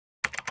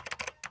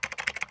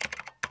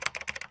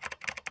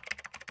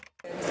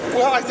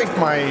Well, I think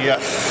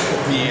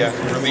the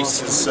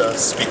release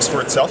speaks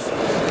for itself.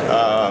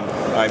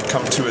 I've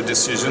come to a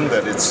decision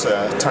that it's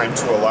time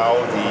to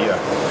allow the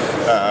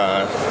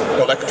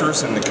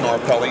electors in the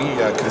Canora-Pelly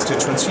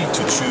constituency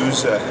to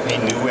choose a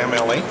new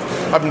MLA.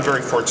 I've been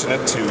very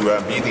fortunate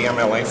to be the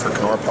MLA for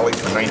Canora-Pelly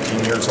for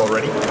 19 years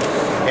already.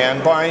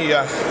 And by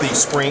the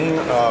spring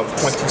of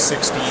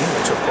 2016,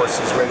 which of course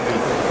is when we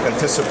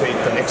anticipate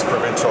the next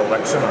provincial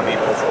election on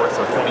April 4th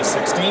of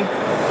 2016,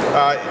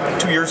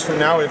 2 years from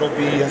now it'll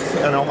be,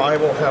 I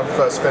will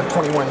have spent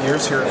 21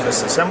 years here in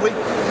this assembly,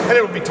 and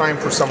it will be time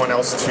for someone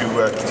else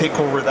to take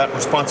over that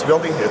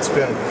responsibility. It's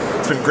been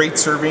great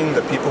serving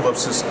the people of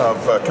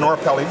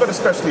Canora-Pelly, but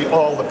especially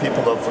all the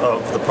people of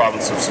the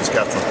province of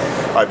Saskatchewan.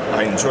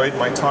 I enjoyed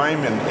my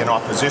time in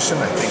opposition.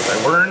 I think I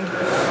learned,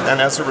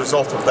 and as a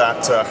result of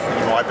that,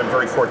 I've been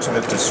very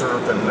fortunate to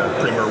serve in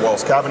Premier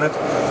Wall's cabinet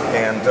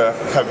and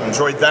have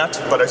enjoyed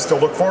that, but I still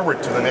look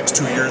forward to the next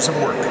 2 years of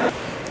work.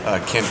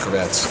 Ken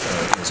Krawetz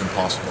is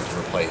impossible to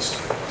replace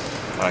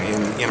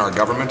in our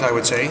government, I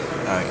would say,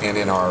 and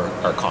in our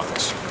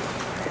caucus.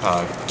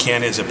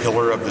 Ken is a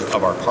pillar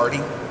of our party.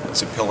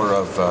 He's a pillar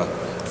of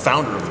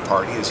founder of the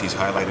party, as he's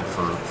highlighted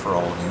for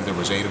all of you. There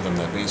was 8 of them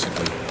that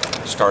basically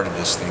started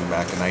this thing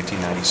back in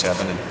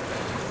 1997, and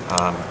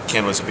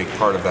Ken was a big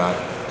part of that.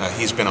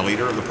 He's been a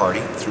leader of the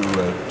party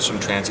through some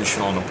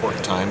transitional and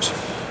important times,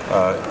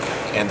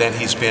 and then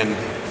he's been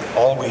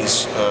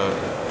always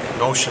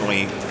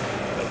notionally,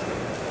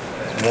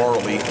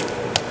 morally,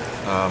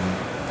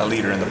 a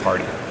leader in the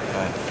party,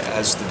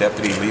 as the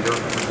deputy leader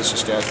of the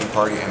Saskatchewan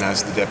Party and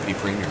as the deputy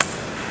premier.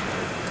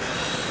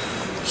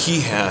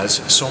 He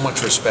has so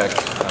much respect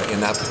in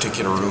that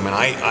particular room, and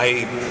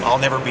I'll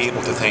never be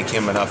able to thank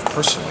him enough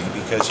personally,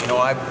 because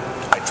I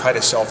try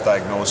to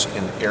self-diagnose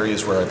in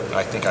areas where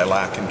I think I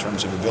lack in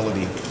terms of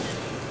ability,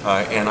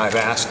 and I've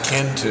asked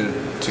Ken to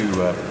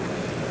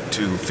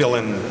fill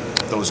in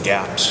those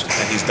gaps,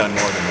 and he's done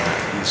more than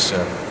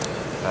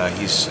that.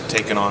 He's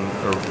taken on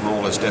a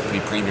role as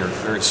deputy premier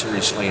very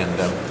seriously,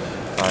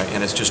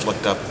 and it's just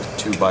looked up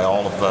to by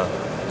all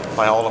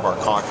of our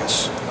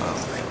caucus,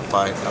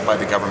 by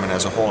the government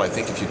as a whole. I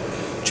think if you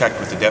check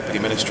with the deputy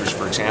ministers,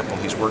 for example,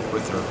 he's worked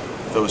with, or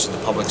those in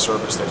the public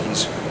service that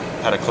he's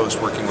had a close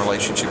working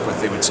relationship with,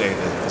 they would say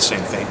the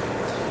same thing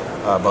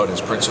about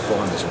his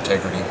principle and his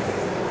integrity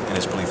and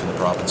his belief in the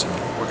province, and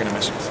we're going to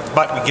miss him.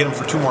 But we get him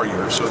for 2 more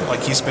years, so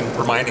like he's been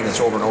reminding us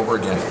over and over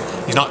again,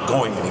 he's not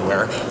going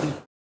anywhere.